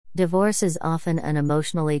Divorce is often an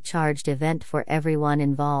emotionally charged event for everyone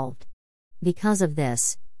involved. Because of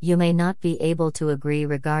this, you may not be able to agree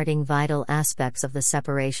regarding vital aspects of the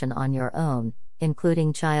separation on your own,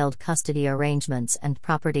 including child custody arrangements and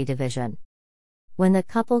property division. When the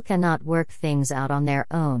couple cannot work things out on their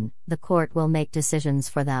own, the court will make decisions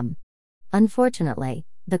for them. Unfortunately,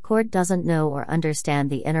 the court doesn't know or understand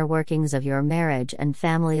the inner workings of your marriage and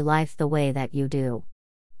family life the way that you do.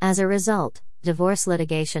 As a result, divorce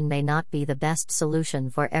litigation may not be the best solution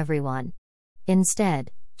for everyone.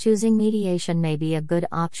 Instead, choosing mediation may be a good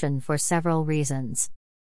option for several reasons.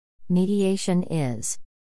 Mediation is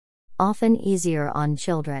often easier on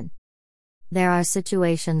children. There are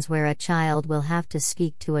situations where a child will have to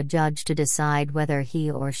speak to a judge to decide whether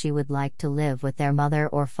he or she would like to live with their mother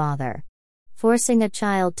or father. Forcing a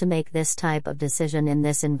child to make this type of decision in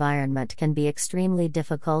this environment can be extremely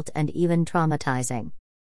difficult and even traumatizing.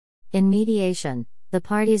 In mediation, the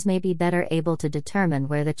parties may be better able to determine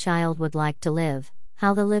where the child would like to live,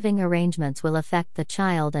 how the living arrangements will affect the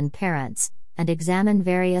child and parents, and examine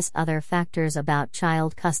various other factors about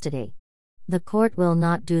child custody. The court will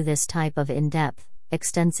not do this type of in-depth,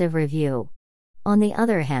 extensive review. On the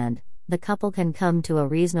other hand, the couple can come to a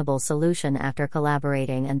reasonable solution after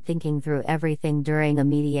collaborating and thinking through everything during a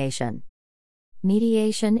mediation.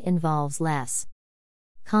 Mediation involves less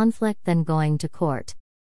conflict than going to court.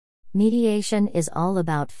 Mediation is all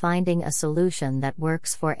about finding a solution that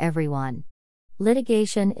works for everyone.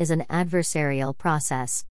 Litigation is an adversarial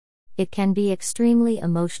process. It can be extremely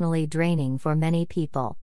emotionally draining for many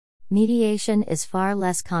people. Mediation is far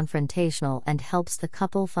less confrontational and helps the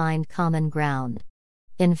couple find common ground.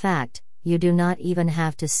 In fact, you do not even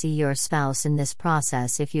have to see your spouse in this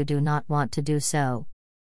process if you do not want to do so.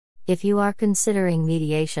 If you are considering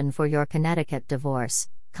mediation for your Connecticut divorce,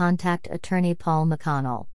 contact attorney Paul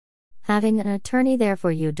McConnell. Having an attorney there for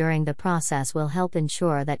you during the process will help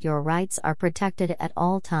ensure that your rights are protected at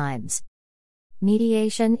all times.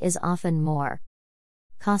 Mediation is often more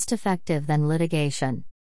cost-effective than litigation.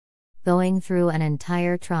 Going through an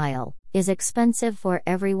entire trial is expensive for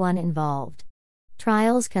everyone involved.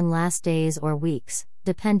 Trials can last days or weeks,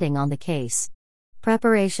 depending on the case.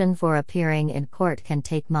 Preparation for appearing in court can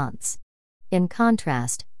take months. In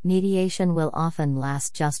contrast, mediation will often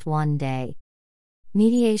last just one day.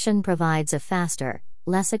 Mediation provides a faster,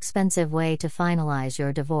 less expensive way to finalize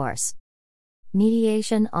your divorce.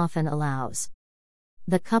 Mediation often allows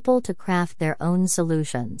the couple to craft their own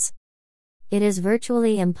solutions. It is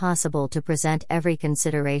virtually impossible to present every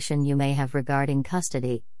consideration you may have regarding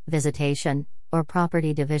custody, visitation, or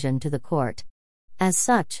property division to the court. As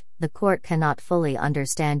such, the court cannot fully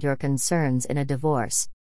understand your concerns in a divorce.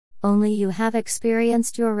 Only you have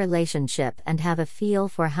experienced your relationship and have a feel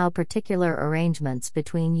for how particular arrangements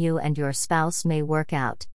between you and your spouse may work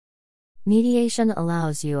out. Mediation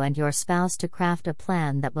allows you and your spouse to craft a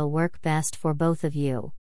plan that will work best for both of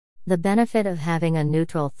you. The benefit of having a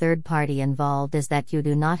neutral third party involved is that you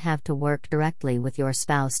do not have to work directly with your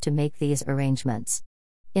spouse to make these arrangements.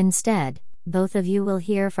 Instead, both of you will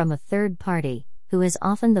hear from a third party, who is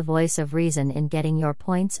often the voice of reason in getting your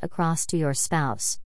points across to your spouse.